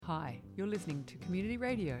Hi, you're listening to Community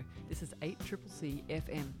Radio. This is 8CCC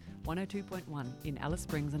FM 102.1 in Alice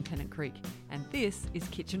Springs and Tennant Creek. And this is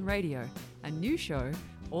Kitchen Radio, a new show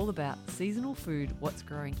all about seasonal food, what's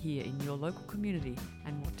growing here in your local community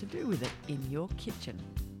and what to do with it in your kitchen.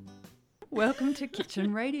 Welcome to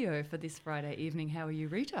Kitchen Radio for this Friday evening. How are you,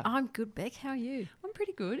 Rita? I'm good, Beck. How are you? I'm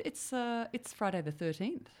pretty good. It's Friday the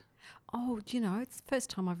 13th. Oh, do you know, it's the first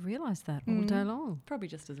time I've realised that all day long. Probably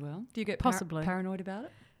just as well. Do you get possibly paranoid about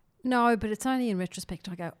it? No, but it's only in retrospect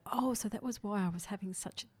I go, oh, so that was why I was having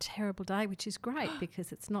such a terrible day, which is great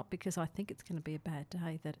because it's not because I think it's going to be a bad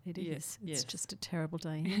day that it is. It's just a terrible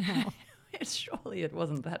day anyhow. Surely it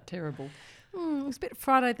wasn't that terrible. It was a bit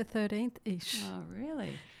Friday the 13th-ish. Oh,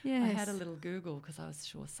 really? Yes. I had a little Google because I was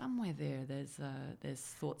sure somewhere there's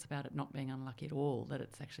thoughts about it not being unlucky at all, that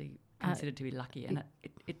it's actually considered to be lucky. And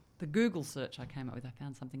the Google search I came up with, I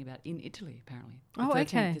found something about in Italy, apparently. The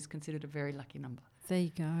 13th is considered a very lucky number. There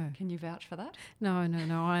you go. Can you vouch for that? No,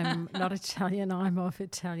 I'm not Italian. I'm of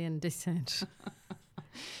Italian descent.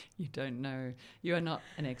 You don't know. You are not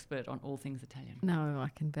an expert on all things Italian. No, I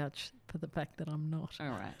can vouch for the fact that I'm not. All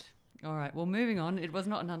right. Well, moving on. It was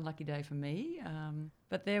not an unlucky day for me,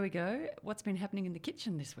 but there we go. What's been happening in the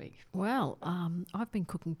kitchen this week? Well, I've been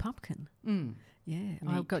cooking pumpkin. Yeah,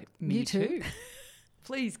 I've got me you too.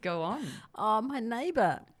 Please go on. My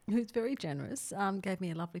neighbour, who's very generous, gave me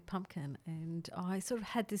a lovely pumpkin, and I sort of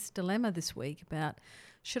had this dilemma this week about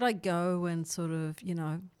should I go and sort of,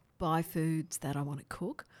 buy foods that I want to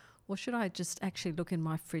cook, or should I just actually look in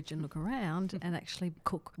my fridge and look around and actually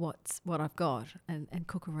cook what I've got and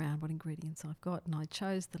cook around what ingredients I've got? And I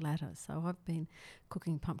chose the latter. So I've been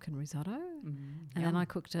cooking pumpkin risotto and then I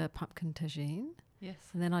cooked a pumpkin tagine. Yes.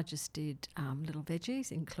 And then I just did little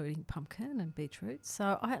veggies, including pumpkin and beetroot.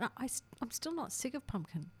 So I'm still not sick of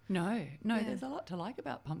pumpkin. No, there's a lot to like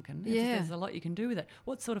about pumpkin. There's a lot you can do with it.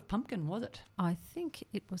 What sort of pumpkin was it? I think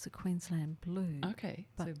it was a Queensland blue. Okay.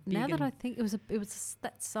 But so now that I think it was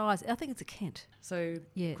that size, I think it's a Kent. So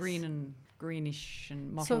yes. Green and greenish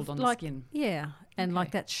and mottled sort of on like, the skin. Yeah, and like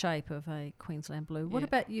that shape of a Queensland blue. What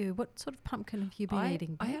about you? What sort of pumpkin have you been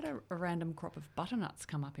eating? I had a random crop of butternuts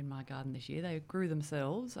come up in my garden this year. They grew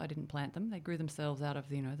themselves. I didn't plant them. They grew themselves out of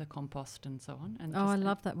the compost and so on. And I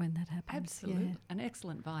love that when that happens. Absolutely, yeah. An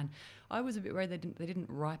excellent vine. I was a bit worried they didn't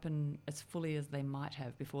ripen as fully as they might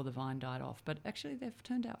have before the vine died off, but actually they've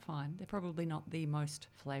turned out fine. They're probably not the most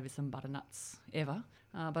flavoursome butternuts ever,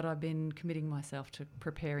 but I've been committing myself to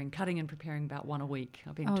cutting and preparing about one a week.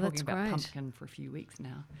 I've been talking about pumpkin for a few weeks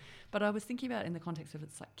now. But I was thinking about it in the context of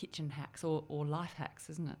it's like kitchen hacks or life hacks,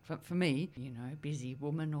 isn't it? For me, busy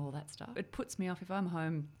woman, all that stuff. It puts me off if I'm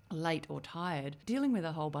home late or tired, dealing with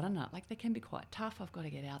a whole butternut. Like they can be quite tough. I've got to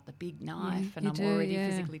get out the big knife and I'm already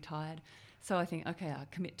physically tired. So I think, okay, I'll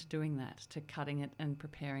commit to doing that, to cutting it and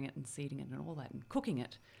preparing it and seeding it and all that and cooking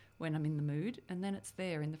it when I'm in the mood, and then it's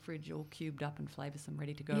there in the fridge all cubed up and flavoursome,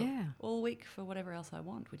 ready to go all week for whatever else I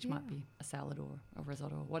want, which might be a salad or a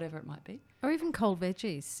risotto or whatever it might be. Or even cold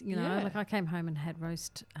veggies, like I came home and had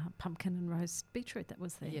roast pumpkin and roast beetroot that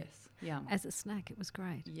was there. Yes, yum. As a snack, it was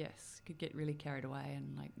great. Yes, could get really carried away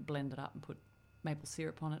and like blend it up and put maple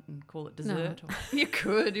syrup on it and call it dessert. No. You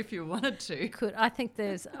could if you wanted to. You could. I think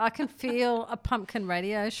I can feel a pumpkin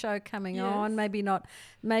radio show coming on. Maybe not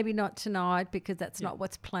tonight because that's not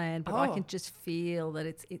what's planned, but I can just feel that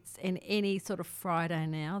it's in any sort of Friday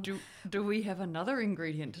now. Do we have another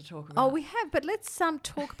ingredient to talk about? Oh, we have, but let's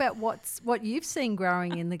talk about what you've seen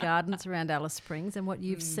growing in the gardens around Alice Springs and what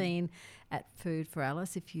you've seen at Food for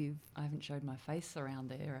Alice. I haven't showed my face around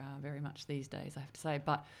there very much these days, I have to say,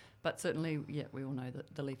 but certainly, we all know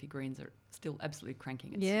that the leafy greens are still absolutely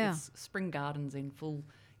cranking. It's spring gardens in full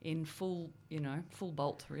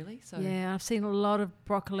bolt, really. So I've seen a lot of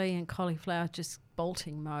broccoli and cauliflower just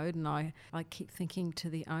bolting mode, and I keep thinking to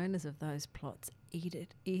the owners of those plots, eat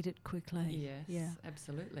it quickly. Yes,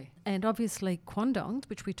 absolutely. And obviously quandongs,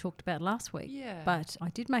 which we talked about last week. Yeah. But I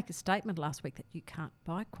did make a statement last week that you can't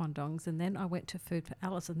buy quandongs, and then I went to Food for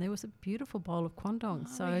Alice and there was a beautiful bowl of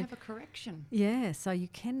quandongs. So we have a correction. Yeah, so you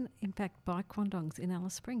can in fact buy quandongs in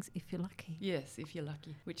Alice Springs if you're lucky. Yes, if you're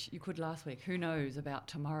lucky, which you could last week. Who knows about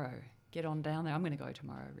tomorrow? Get on down there. I'm going to go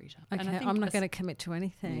tomorrow, Rita. Okay, and I'm not going to commit to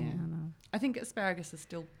anything. Yeah. I think asparagus is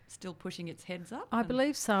still pushing its heads up. I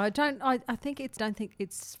believe so. I don't think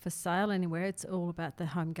it's for sale anywhere. It's all about the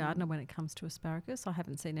home gardener when it comes to asparagus. I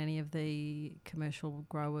haven't seen any of the commercial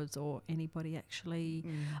growers or anybody actually.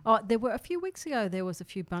 There were a few weeks ago. There was a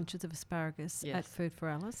few bunches of asparagus at Food for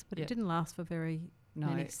Alice, but it didn't last for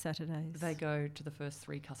many Saturdays. They go to the first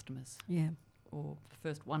 3 customers. Yeah. Or the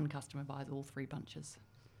first one customer buys all 3 bunches.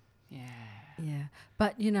 Yeah.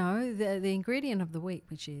 But, the ingredient of the week,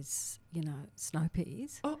 which is, snow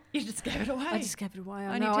peas. Oh, you just gave it away. I just gave it away.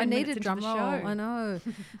 I Only know. 10 I need minutes a into drum the roll. show. I know.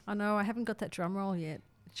 I know. I haven't got that drum roll yet.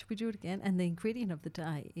 Should we do it again? And the ingredient of the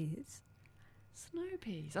day is Snow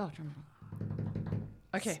peas. Oh, drum roll.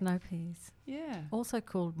 Okay. snow peas, Yeah. also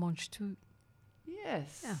called mange tout.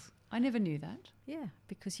 Yes. Yeah. I never knew that. Yeah,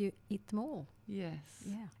 because you eat them all. Yes.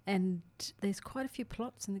 Yeah. And there's quite a few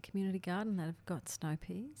plots in the community garden that have got snow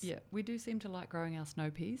peas. Yeah, we do seem to like growing our snow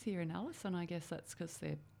peas here in Alice, and I guess that's because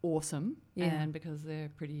they're awesome Yeah. and because they're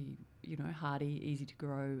pretty, hardy, easy to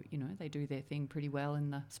grow. They do their thing pretty well in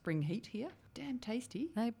the spring heat here. Damn tasty.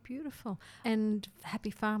 They're beautiful. And Happy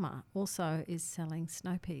Farmer also is selling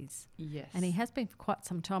snow peas. Yes. And he has been for quite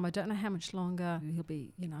some time. I don't know how much longer he'll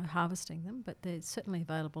be, harvesting them, but they're certainly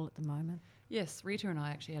available at the moment. Yes, Rita and I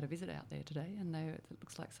actually had a visit out there today, and it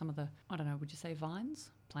looks like some of the, I don't know, would you say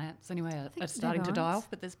vines? Plants, anyway, think are they're starting to die vines. off,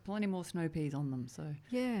 but there's plenty more snow peas on them, so...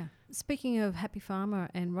 Yeah. Speaking of Happy Farmer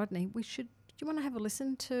and Rodney, do you want to have a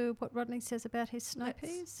listen to what Rodney says about his snow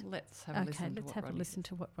peas? Let's have a listen to let's what have a Rodney listen says.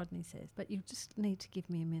 to what Rodney says. But you just need to give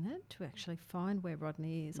me a minute to actually find where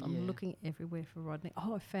Rodney is. I'm Yeah. looking everywhere for Rodney.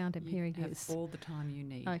 Oh, I found him. Here You he have is. all the time you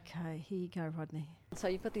need. Okay, here you go, Rodney. So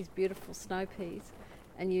you've got these beautiful snow peas,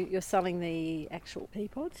 and you're selling the actual pea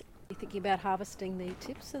pods. You're thinking about harvesting the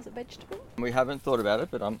tips as a vegetable? We haven't thought about it,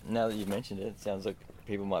 but now that you've mentioned it, it sounds like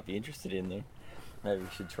people might be interested in them. Maybe we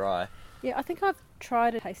should try. Yeah, I think I've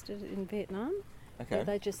tried it, tasted it in Vietnam. Okay. Where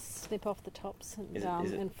they just snip off the tops and, Is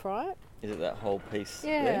it- and fry it. Is it that whole piece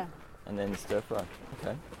Yeah. there? And then stir fry?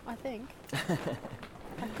 Okay. I think.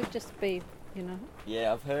 That could just be,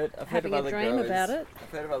 Yeah, I've heard of having a other dream growers. about it. I've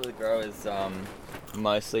heard of other growers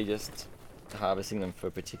mostly just harvesting them for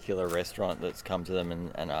a particular restaurant that's come to them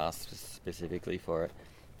and asked specifically for it.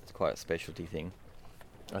 It's quite a specialty thing.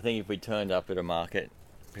 I think if we turned up at a market,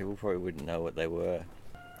 people probably wouldn't know what they were.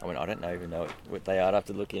 I mean, I don't even know what they are. I'd have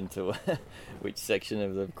to look into which section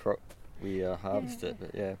of the crop we harvested.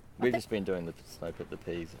 But yeah, we've just been doing the snow pea, the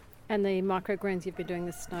peas. And the microgreens, you've been doing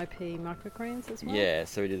the snow pea microgreens as well? Yeah,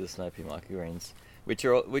 so we do the snow pea microgreens,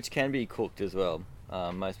 which can be cooked as well.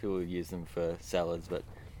 Most people use them for salads, but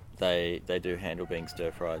they do handle being stir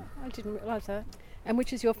fried. I didn't realise that. And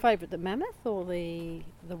which is your favourite, the mammoth or the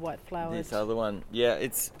white flowered? This other one, yeah,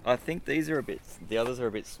 I think the others are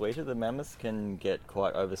a bit sweeter. The mammoths can get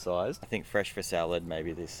quite oversized. I think fresh for salad,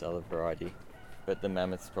 maybe this other variety. But the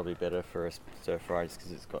mammoth's probably better for a stir fry just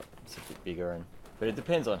because it's a bit bigger. But it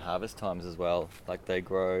depends on harvest times as well. Like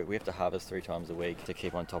we have to harvest 3 times a week to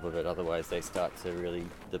keep on top of it. Otherwise they start to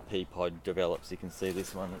the pea pod develops. You can see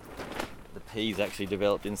this one, the peas actually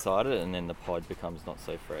developed inside it, and then the pod becomes not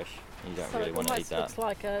so fresh. You don't really want to eat So that. it almost looks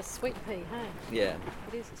like a sweet pea, hey? Yeah.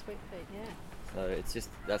 It is a sweet pea, yeah. So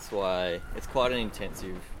that's why it's quite an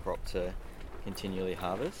intensive crop to continually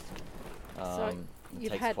harvest. It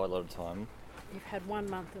you've takes had- quite a lot of time. You've had 1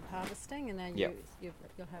 month of harvesting, and now Yep. you'll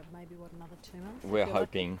have maybe, another 2 months? We're if you're lucky?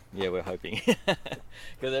 hoping, we're hoping,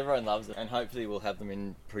 because everyone loves it, and hopefully we'll have them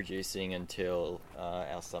in producing until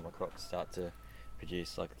our summer crops start to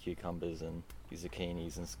produce, like cucumbers and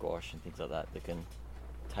zucchinis and squash and things like that can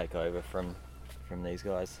take over from these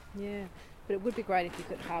guys. Yeah, but it would be great if you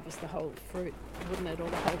could harvest the whole fruit, wouldn't it, or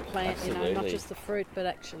the whole plant? Not Absolutely. just the fruit, but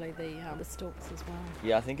actually the stalks as well.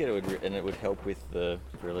 Yeah, I think it would help with the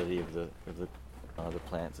virility of the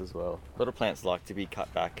plants as well. A lot of plants like to be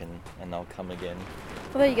cut back and they'll come again.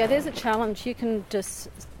 Well, there you go. There's a challenge. You can just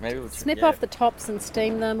Maybe we'll snip off the tops and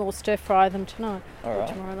steam them, or stir fry them tonight. All or right,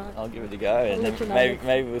 tomorrow night. I'll give it a go, and let you then know.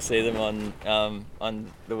 maybe we'll see them on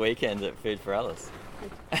the weekend at Food for Alice.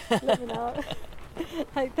 Let me know.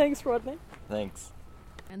 Hey, thanks, Rodney. Thanks.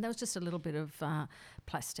 And there was just a little bit of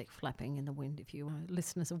plastic flapping in the wind if you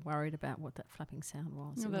listeners are worried about what that flapping sound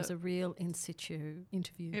was. It was a real in situ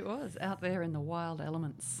interview. It was out there in the wild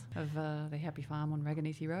elements of the Happy Farm on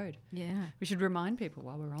Raganethi Road. Yeah. We should remind people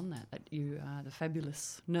while we're on that you are the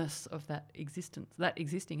fabulousness of that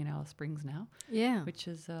existing in Alice Springs now. Yeah. Which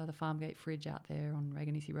is the Farmgate Fridge out there on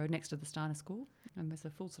Raganethi Road next to the Steiner School. And there's a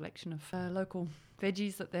full selection of local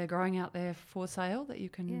veggies that they're growing out there for sale that you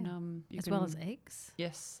can... as well as eggs.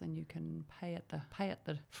 Yes, and you can pay at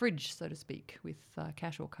the fridge, so to speak, with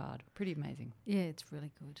cash or card. Pretty amazing. Yeah, it's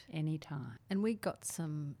really good. Anytime. And we got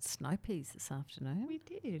some snow peas this afternoon. We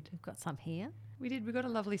did. We've got some here. We did. We got a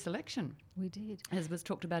lovely selection. We did. As was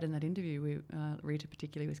talked about in that interview, Rita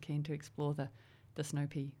particularly was keen to explore the snow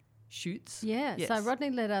pea shoots. Yeah, Yes. so Rodney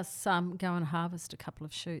let us go and harvest a couple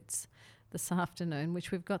of shoots this afternoon,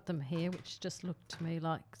 which we've got them here, which just look to me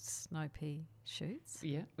like snow pea shoots.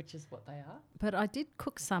 Yeah, which is what they are. But I did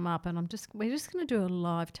cook some up, and we're just going to do a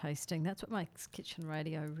live tasting. That's what makes kitchen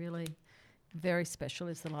radio really very special,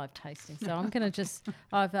 is the live tasting. So I'm going to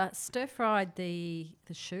I've stir fried the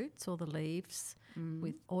shoots or the leaves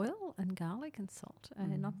with oil and garlic and salt,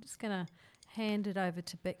 and I'm just going to hand it over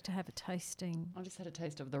to Beck to have a tasting. I just had a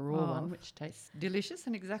taste of the raw one, which tastes delicious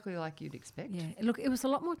and exactly like you'd expect. Yeah, look, it was a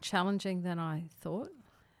lot more challenging than I thought,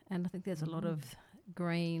 and I think there's a lot of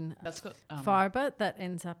green That's got fibre that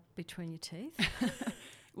ends up between your teeth.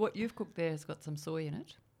 what you've cooked there has got some soy in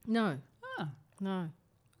it. No, Ah, no.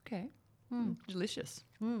 okay. Delicious.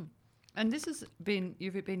 And this has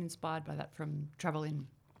you've been inspired by that from travel in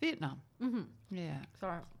Vietnam. Mm-hmm. Yeah.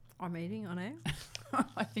 Sorry, I'm eating on air.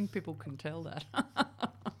 I think people can tell that.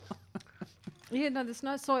 Yeah, no, there's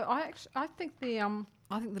no soy. I think the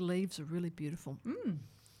leaves are really beautiful.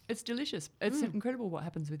 It's delicious. It's incredible what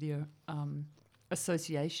happens with your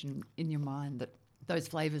association in your mind, that those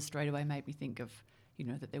flavours straight away make me think of,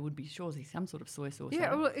 that there would be surely some sort of soy sauce.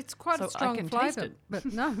 Yeah, well, it's quite So a I strong can taste flavour, it. but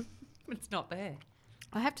no. It's not there.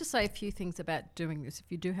 I have to say a few things about doing this.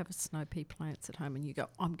 If you do have a snow pea plants at home and you go,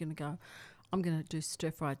 I'm going to do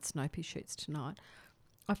stir-fried snow pea shoots tonight,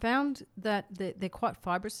 I found that they're quite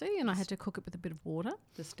fibrousy, and I had to cook it with a bit of water.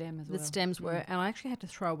 The stem as well. The stems were, and I actually had to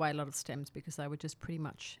throw away a lot of stems because they were just pretty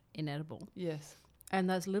much inedible. Yes. And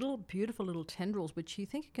those beautiful little tendrils, which you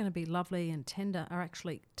think are going to be lovely and tender, are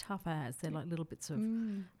actually tough as. They're like little bits of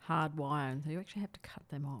hard wire, and so you actually have to cut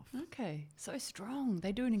them off. Okay. So strong.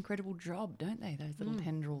 They do an incredible job, don't they? Those little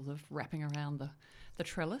tendrils of wrapping around the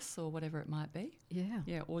trellis or whatever it might be. Yeah.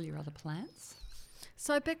 Yeah, all your other plants.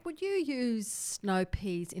 So, Beck, would you use snow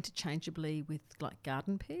peas interchangeably with like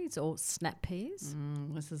garden peas or snap peas?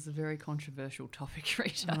 This is a very controversial topic,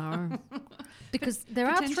 Rita. No. Because there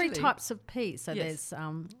are three Potentially. types of peas. So Yes.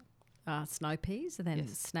 there's snow peas, and then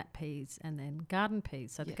Yes. snap peas, and then garden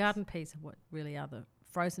peas. So the Yes. garden peas are what really are the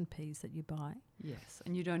frozen peas that you buy. Yes,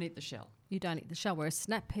 and you don't eat the shell. You don't eat the shell, whereas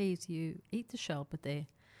snap peas, you eat the shell, but they're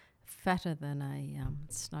fatter than a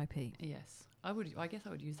snow pea. Yes. I guess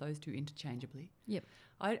I would use those two interchangeably. Yep.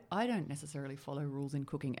 I don't necessarily follow rules in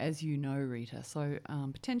cooking, as you know, Rita. So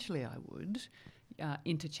potentially I would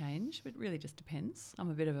interchange, but it really just depends. I'm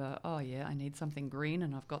a bit of I need something green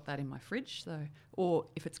and I've got that in my fridge. So, or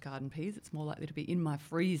if it's garden peas, it's more likely to be in my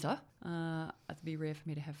freezer. It'd be rare for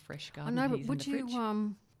me to have fresh garden I know, peas but would in the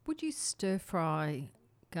fridge. would you stir fry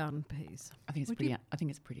garden peas? I think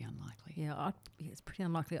it's pretty unlikely. Yeah, it's pretty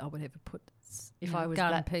unlikely I would ever put If I was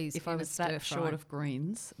garden peas. if I in a was that stir-fry. short of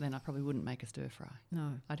greens, then I probably wouldn't make a stir fry.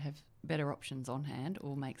 No. I'd have better options on hand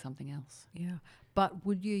or make something else. Yeah, but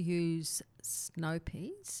would you use snow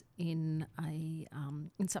peas in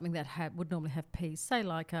in something that would normally have peas, say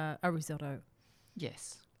like a risotto?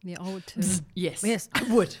 Yes. Yeah, I would too. Yes. Yes. I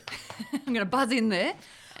would. I'm going to buzz in there.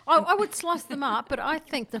 I would slice them up, but I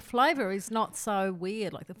think the flavour is not so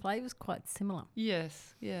weird. Like the flavour's quite similar.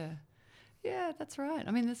 Yes. Yeah. Yeah, that's right.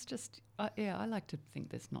 I mean, it's just, I like to think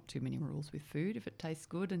there's not too many rules with food. If it tastes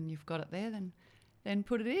good and you've got it there, then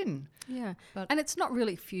put it in. Yeah, But- and it's not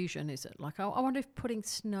really fusion, is it? Like I wonder if putting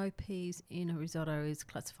snow peas in a risotto is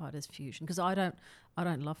classified as fusion, because I don't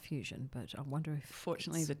love fusion, but I wonder if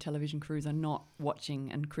Fortunately, the television crews are not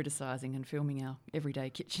watching and criticising and filming our everyday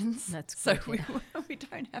kitchens. That's so good, we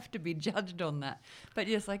don't have to be judged on that. But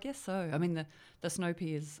yes, I guess so. I mean, the snow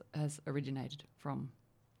pea has originated from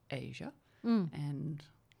Asia and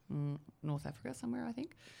North Africa somewhere, I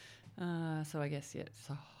think. So I guess it's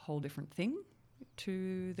a whole different thing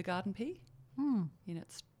to the garden pea in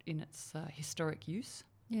its historic use.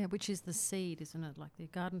 Yeah, which is the seed, isn't it? Like the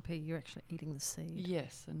garden pea, you're actually eating the seed.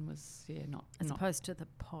 Yes, and was not Opposed to the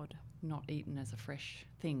pod. not eaten as a fresh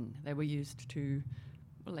thing. They were used to,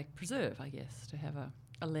 preserve, I guess, to have a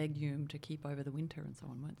legume to keep over the winter and so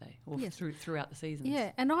on, weren't they? Or Yes. throughout the seasons.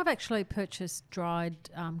 Yeah, and I've actually purchased dried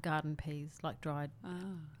garden peas, like dried.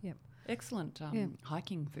 Yep. Excellent Yeah.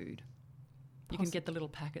 hiking food. You can get the little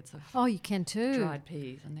packets of Oh, you can too. dried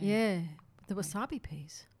peas. And then, Yeah, the wasabi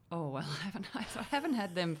peas. Oh, well, I haven't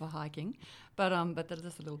had them for hiking, but they're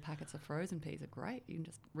just the little packets of frozen peas are great. You can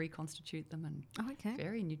just reconstitute them and Oh, okay.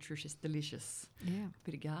 very nutritious, delicious. Yeah.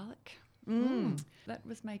 Bit of garlic. That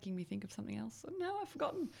was making me think of something else. Now I've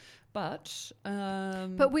forgotten. But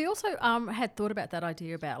we also had thought about that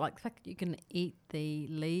idea about like the fact that you can eat the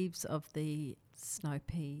leaves of the snow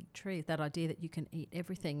pea tree, that idea that you can eat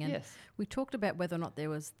everything. And yes, we talked about whether or not there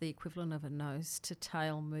was the equivalent of a nose to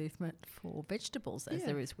tail movement for vegetables as Yeah.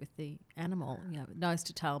 there is with the animal. You know, nose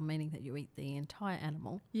to tail meaning that you eat the entire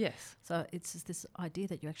animal. yes, So it's just this idea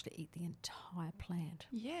that you actually eat the entire plant.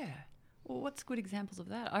 yeah. Well, what's good examples of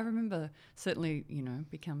that? I remember certainly,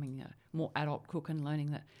 becoming a more adult cook and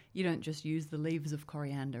learning that you don't just use the leaves of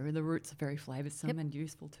coriander. The roots are very flavoursome and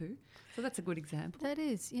useful too. So that's a good example. That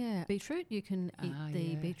is, yeah. Beetroot, you can eat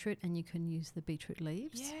the beetroot and you can use the beetroot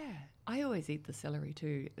leaves. Yeah. I always eat the celery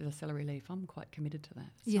too, the celery leaf. I'm quite committed to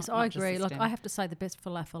that. Yes, I agree. Like, I have to say the best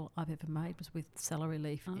falafel I've ever made was with celery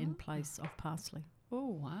leaf in place of parsley. Oh,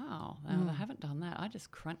 wow. I haven't done that. I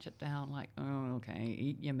just crunch it down like, oh, okay,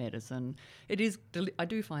 eat your medicine. It is, I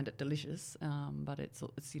do find it delicious, but it's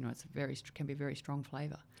can be very strong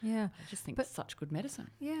flavour. Yeah. I just think it's such good medicine.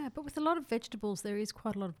 Yeah, but with a lot of vegetables, there is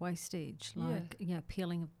quite a lot of wastage, like,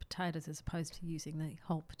 peeling of potatoes as opposed to using the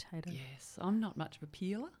whole potato. Yes, I'm not much of a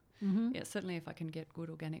peeler. Mm-hmm. Yeah, certainly if I can get good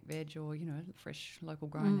organic veg or, fresh local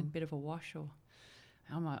grown and a bit of a wash, or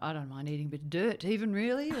I don't mind eating a bit of dirt even,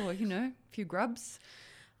 really, or, a few grubs,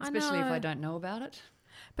 especially if I don't know about it.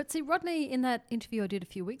 But see, Rodney, in that interview I did a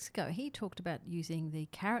few weeks ago, he talked about using the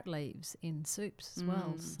carrot leaves in soups as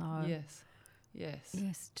well. So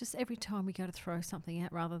yes, just every time we go to throw something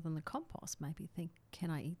out rather than the compost, maybe think, can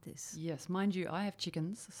I eat this? Yes, mind you, I have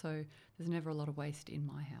chickens, so there's never a lot of waste in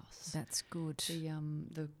my house. That's good.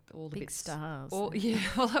 All the big bits, stars. Well,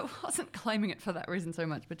 I wasn't claiming it for that reason so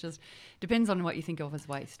much, but just depends on what you think of as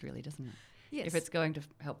waste, really, doesn't it? Yes. If it's going to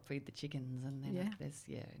help feed the chickens, and then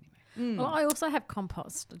anyway. Well, I also have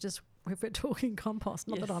compost. Just if we're talking compost,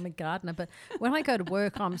 not that I'm a gardener, but when I go to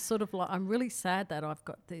work, I'm sort of like, I'm really sad that I've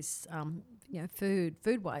got this,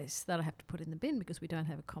 food waste that I have to put in the bin because we don't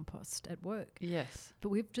have a compost at work. Yes. But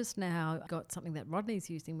we've just now got something that Rodney's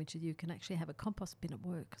using, which is you can actually have a compost bin at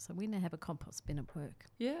work. So we now have a compost bin at work.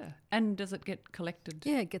 Yeah. And does it get collected?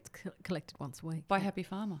 Yeah, it gets collected once a week. By Happy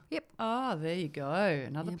Farmer? Yep. Ah, there you go.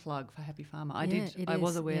 Another plug for Happy Farmer. I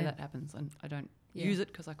was aware that happens, and I don't use it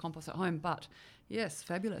because I compost at home, but yes,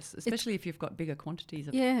 fabulous, especially if you've got bigger quantities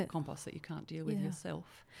of compost that you can't deal with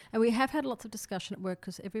yourself. And we have had lots of discussion at work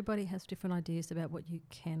because everybody has different ideas about what you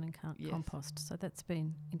can and can't compost, so that's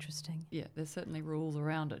been interesting. Yeah, there's certainly rules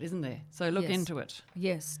around it, isn't there? So look into it.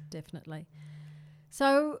 Yes, definitely.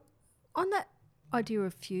 So on that idea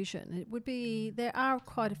of fusion, it would be, there are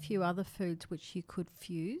quite a few other foods which you could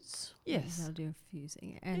fuse. Yes. The idea of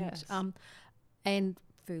fusing. And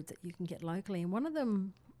foods that you can get locally. And one of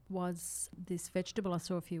them was this vegetable I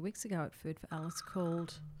saw a few weeks ago at Food for Alice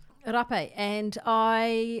called rape. And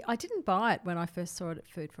I didn't buy it when I first saw it at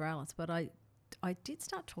Food for Alice, but I did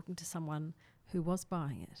start talking to someone who was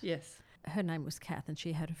buying it. Yes. Her name was Kath, and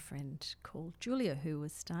she had a friend called Julia who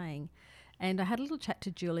was staying. And I had a little chat to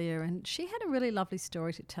Julia, and she had a really lovely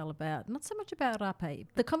story to tell about, not so much about rape.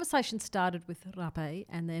 The conversation started with rape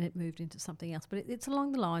and then it moved into something else, but it's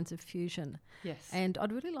along the lines of fusion. Yes. And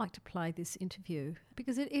I'd really like to play this interview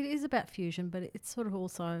because it is about fusion, but it's sort of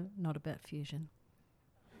also not about fusion.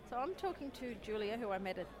 So I'm talking to Julia, who I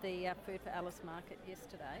met at the Food for Alice market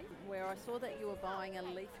yesterday, where I saw that you were buying a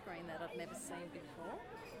leaf green that I'd never seen before.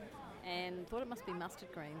 And thought it must be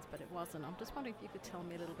mustard greens, but it wasn't. I'm just wondering if you could tell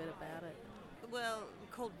me a little bit about it. Well,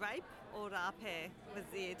 called rape or rape was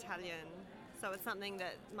the Italian. So it's something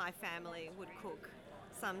that my family would cook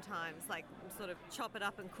sometimes, like sort of chop it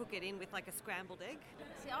up and cook it in with like a scrambled egg.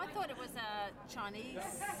 See, I thought it was a Chinese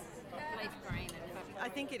leaf green. I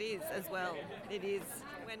think it is as well. It is.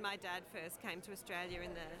 When my dad first came to Australia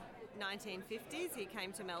in the 1950s, he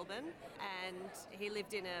came to Melbourne and he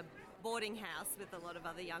lived in a boarding house with a lot of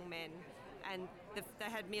other young men, and they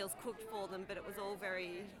had meals cooked for them, but it was all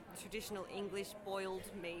very traditional English boiled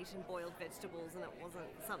meat and boiled vegetables, and it wasn't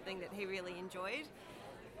something that he really enjoyed.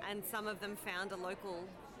 And some of them found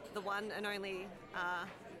the one and only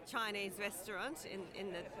Chinese restaurant in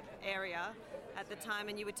the area at the time,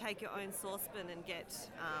 and you would take your own saucepan and get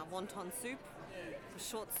wonton soup,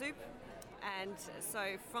 short soup. And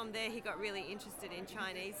so from there he got really interested in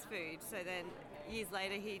Chinese food. So then years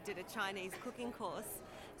later he did a Chinese cooking course.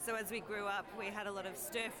 So as we grew up, we had a lot of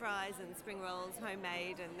stir fries and spring rolls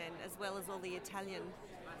homemade, and then as well as all the Italian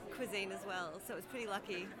cuisine as well. So it was pretty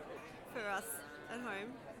lucky for us at home.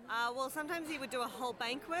 Well, sometimes he would do a whole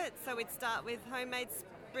banquet. So we'd start with homemade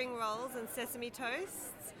spring rolls and sesame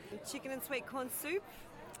toasts, chicken and sweet corn soup,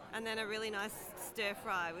 and then a really nice stir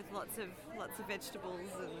fry with lots of vegetables.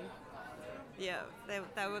 And yeah,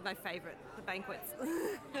 they were my favourite, the banquets.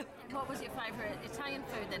 What was your favourite Italian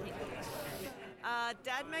food that he cooked?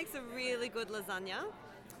 Dad makes a really good lasagna,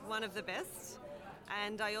 one of the best.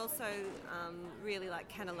 And I also really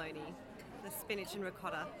like cannelloni, the spinach and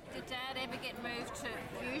ricotta. Did Dad ever get moved to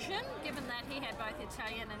fusion, given that he had both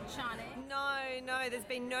Italian and Chinese? No, there's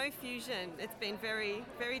been no fusion. It's been very,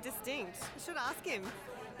 very distinct. I should ask him.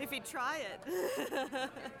 if he'd try it.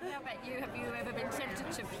 How about you? Have you ever been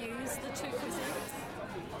tempted to fuse the two cuisines?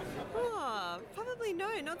 Oh, probably no,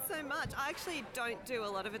 not so much. I actually don't do a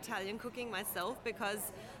lot of Italian cooking myself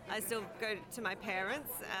because I still go to my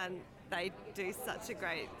parents and they do such a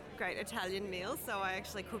great Italian meal, so I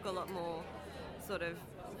actually cook a lot more sort of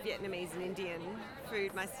Vietnamese and Indian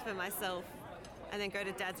food for myself and then go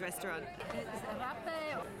to Dad's restaurant. Is it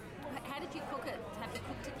rape? How did you cook it? Have you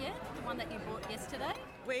cooked it yet? The one that you bought yesterday?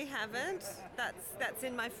 We haven't. That's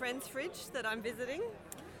in my friend's fridge that I'm visiting.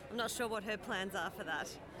 I'm not sure what her plans are for that.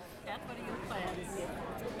 Kat, what are your plans?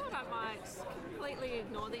 I don't might completely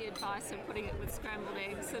ignore the advice of putting it with scrambled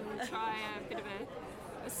eggs and try a bit of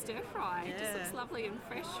a stir fry. It just looks lovely and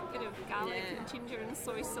fresh, a bit of garlic and ginger and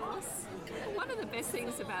soy sauce. One of the best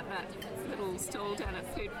things about that little stall down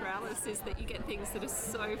at Food for Alice is that you get things that are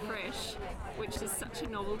so fresh, which is such a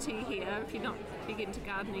novelty here. If you're not big into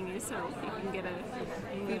gardening yourself, you can get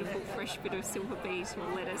a beautiful fresh bit of silver beet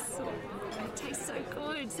or lettuce. It tastes so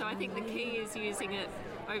good. So I think the key is using it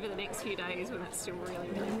over the next few days when it's still really,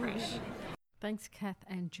 really fresh. Thanks, Kath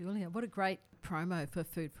and Julia. What a great promo for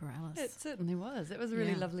Food for Alice. It certainly was. It was a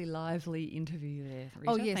really lovely, lively interview there,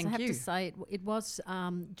 Rita. Oh, yes, Thank I have you. to say it was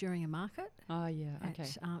during a market Oh, yeah, okay.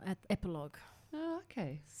 at Epilogue. Oh,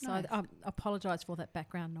 okay. So Nice. I apologise for that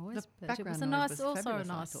background noise. The but background it was a noise nice, was also fabulous,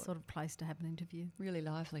 a I nice thought. sort of place to have an interview. Really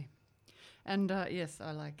lively. And yes,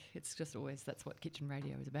 I like, it's just always, that's what kitchen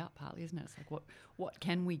radio is about partly, isn't it? It's like what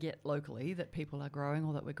can we get locally that people are growing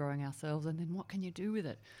or that we're growing ourselves, and then what can you do with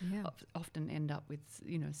it? Yeah. Often end up with,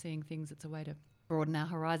 seeing things, it's a way to broaden our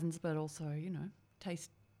horizons, but also, taste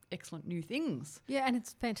excellent new things. Yeah, and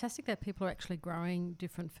it's fantastic that people are actually growing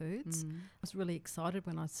different foods. I was really excited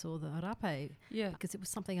when I saw the rape because it was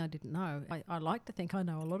something I didn't know. I like to think I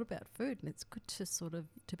know a lot about food, and it's good to sort of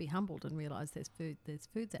to be humbled and realise there's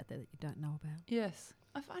foods out there that you don't know about. Yes.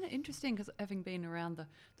 I find it interesting because having been around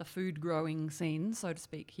the food growing scene, so to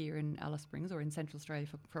speak, here in Alice Springs or in Central Australia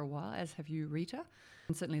for a while, as have you, Rita,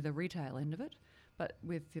 and certainly the retail end of it, but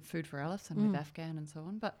with the Food for Alice and with Afghan and so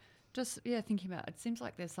on. But just, thinking about it, seems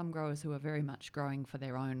like there's some growers who are very much growing for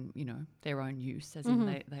their own, their own use, as in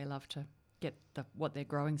they love to get what they're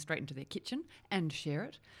growing straight into their kitchen and share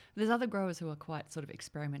it. There's other growers who are quite sort of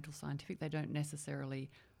experimental scientific. They don't necessarily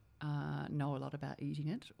know a lot about eating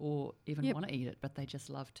it or even want to eat it, but they just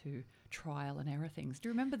love to trial and error things. Do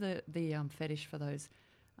you remember the fetish for those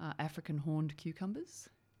African horned cucumbers?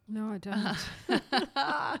 No, I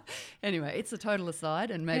don't. Anyway, it's a total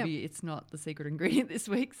aside, and maybe it's not the secret ingredient this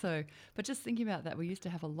week. So, but just thinking about that, we used to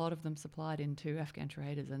have a lot of them supplied into Afghan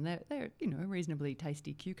traders, and they're reasonably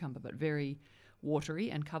tasty cucumber, but very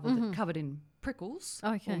watery and covered in prickles.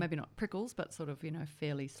 Okay. Or maybe not prickles, but sort of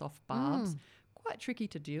fairly soft barbs. Quite tricky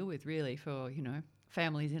to deal with, really, for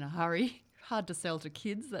families in a hurry. Hard to sell to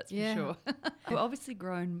kids, that's for sure. We're obviously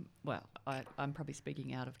grown, well, I'm probably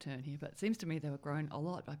speaking out of turn here, but it seems to me they were grown a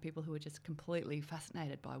lot by people who are just completely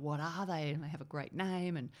fascinated by what are they, and they have a great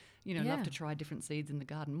name and, love to try different seeds in the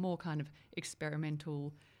garden, more kind of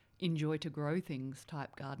experimental, enjoy to grow things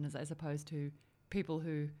type gardeners, as opposed to people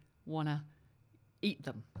who want to eat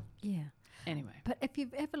them. Yeah. Anyway. But if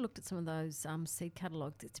you've ever looked at some of those seed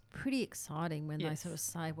catalogues, it's pretty exciting when they sort of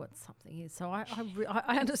say what something is. So I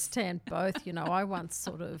understand both. I once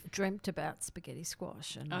sort of dreamt about spaghetti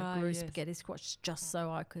squash, and I grew spaghetti squash just so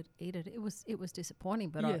I could eat it. It was disappointing,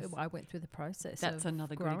 but I went through the process. That's of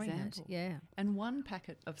another good growing example. It. Yeah. And one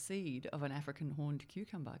packet of seed of an African horned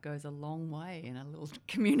cucumber goes a long way in a little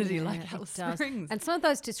community like Alice Springs. And some of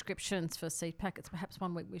those descriptions for seed packets, perhaps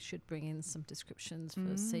one week we should bring in some descriptions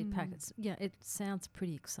for seed packets. Yeah, it sounds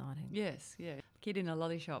pretty exciting. Yes, yeah. Kid in a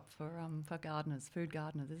lolly shop for gardeners, food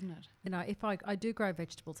gardeners, isn't it? If I do grow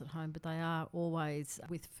vegetables at home, but they are always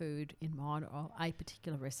with food in mind or a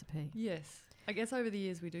particular recipe. Yes. I guess over the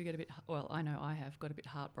years we do get a bit, well, I know I have got a bit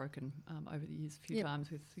heartbroken over the years a few times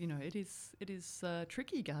with, it is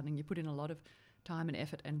tricky gardening. You put in a lot of time and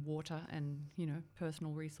effort and water and,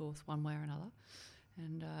 personal resource one way or another.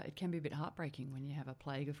 And it can be a bit heartbreaking when you have a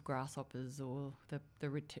plague of grasshoppers or the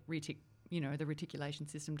reticulation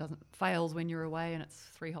system fails when you're away and it's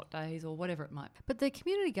 3 hot days or whatever it might be. But the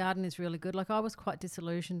community garden is really good. Like, I was quite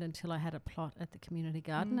disillusioned until I had a plot at the community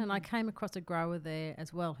garden, and I came across a grower there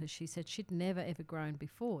as well who she said she'd never ever grown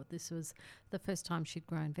before. This was the first time she'd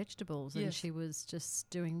grown vegetables, and she was just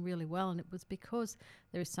doing really well, and it was because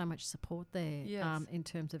there is so much support there in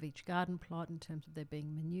terms of each garden plot, in terms of there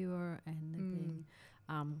being manure and there being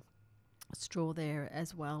straw there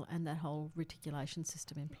as well, and that whole reticulation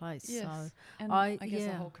system in place. Yes. So and I guess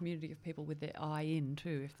a whole community of people with their eye in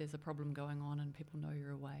too. If there's a problem going on and people know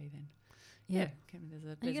you're away, then Yeah. There's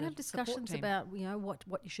And you can have a support discussions team. about,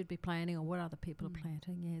 what you should be planting or what other people are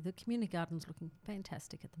planting. Yeah, the community garden's looking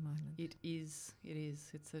fantastic at the moment. It is.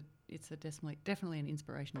 It's a definitely an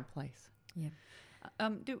inspirational place. Yeah.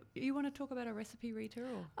 Do you want to talk about a recipe, Rita?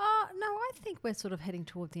 Or No, I think we're sort of heading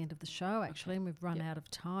toward the end of the show, actually, and we've run Yep. out of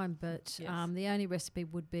time. But Yes. the only recipe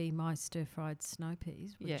would be my stir-fried snow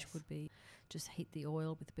peas, which Yes. would be just heat the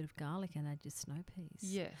oil with a bit of garlic and add your snow peas.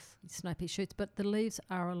 yes, Snow pea shoots. But the leaves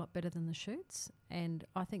are a lot better than the shoots, and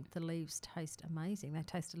I think the leaves taste amazing. They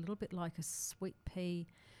taste a little bit like a sweet pea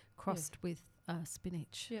crossed with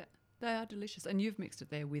spinach. yeah, they are delicious, and you've mixed it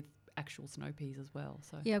there with actual snow peas as well.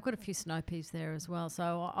 So Yeah, I've got a few snow peas there as well.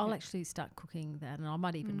 So I'll Yeah. actually start cooking that, and I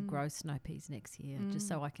might even grow snow peas next year just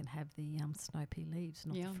so I can have the snow pea leaves,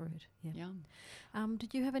 not Yum. the fruit. Yeah. Yum.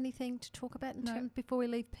 Did you have anything to talk about in No. terms before we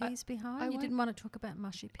leave peas behind? I You won't- didn't want to talk about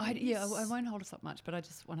mushy peas? I won't hold us up much, but I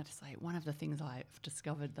just wanted to say one of the things I've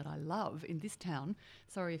discovered that I love in this town,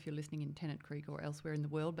 sorry if you're listening in Tennant Creek or elsewhere in the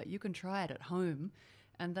world, but you can try it at home,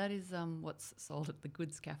 and that is what's sold at the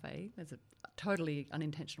Goods Cafe. There's a totally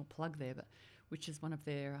unintentional plug there, but which is one of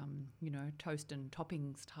their, toast and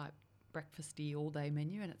toppings type breakfasty all-day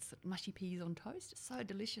menu, and it's mushy peas on toast. It's so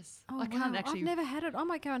delicious. Oh, I can't wow. actually... I've never had it. I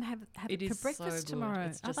might go and have It it for is breakfast so good. tomorrow.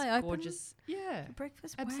 It's Are just they open gorgeous. Yeah. for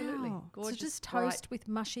breakfast? Absolutely. Wow. Gorgeous, So just bright- toast with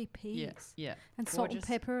mushy peas. Yes, yeah. And salt and Gorgeous.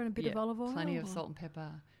 pepper and a bit of Yeah, olive oil? Plenty of or- salt and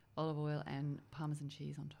pepper, olive oil, and Parmesan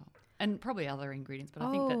cheese on top. And probably other ingredients, but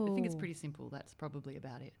I think it's Oh. pretty simple. That's probably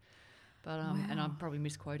about it. But and I'm Wow. probably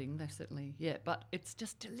misquoting. They're certainly but it's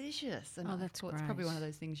just delicious. And Oh, I that's thought it's probably one of great.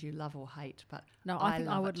 those things you love or hate. But No, I think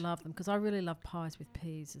I love would it. love them because I really love pies with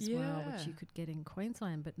peas as well, which Yeah. you could get in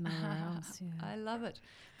Queensland but nowhere else. Yeah. I love it.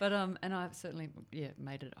 But and I've certainly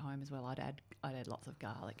made it at home as well. I'd add lots of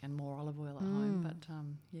garlic and more olive oil at home. But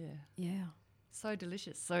Yeah. so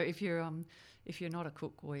delicious. So if you're not a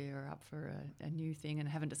cook or you're up for a new thing and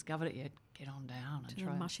haven't discovered it yet, get on down and To the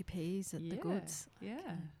try it. mushy peas at the Goods. Yeah.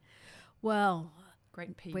 Okay. Well,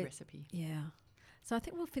 Great pea Wait. recipe. yeah. So I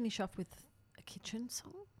think we'll finish off with a kitchen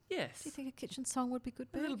song. Yes. Do you think a kitchen song would be good,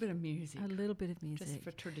 A little Bev? bit of music. A little bit of music. Just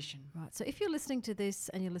for tradition. Right. So if you're listening to this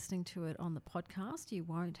and you're listening to it on the podcast, you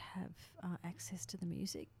won't have access to the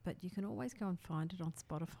music, but you can always go and find it on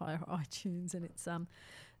Spotify or iTunes. And it's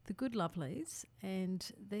The Good Lovelies, and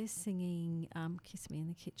they're singing Kiss Me in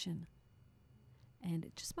the Kitchen. And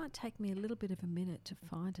it just might take me a little bit of a minute to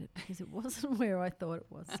find it because it wasn't where I thought it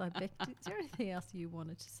was. So, Beck, is there anything else you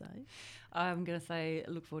wanted to say? I'm going to say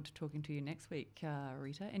look forward to talking to you next week,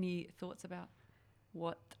 Rita. Any thoughts about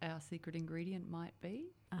what our secret ingredient might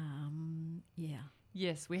be? Yeah.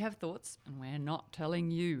 Yes, we have thoughts and we're not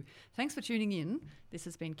telling you. Thanks for tuning in. This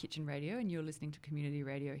has been Kitchen Radio and you're listening to Community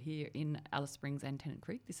Radio here in Alice Springs and Tennant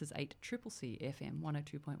Creek. This is 8CCC FM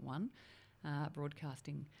 102.1,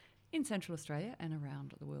 broadcasting in Central Australia and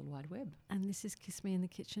around the World Wide Web. And this is Kiss Me in the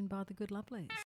Kitchen by The Good Lovelies.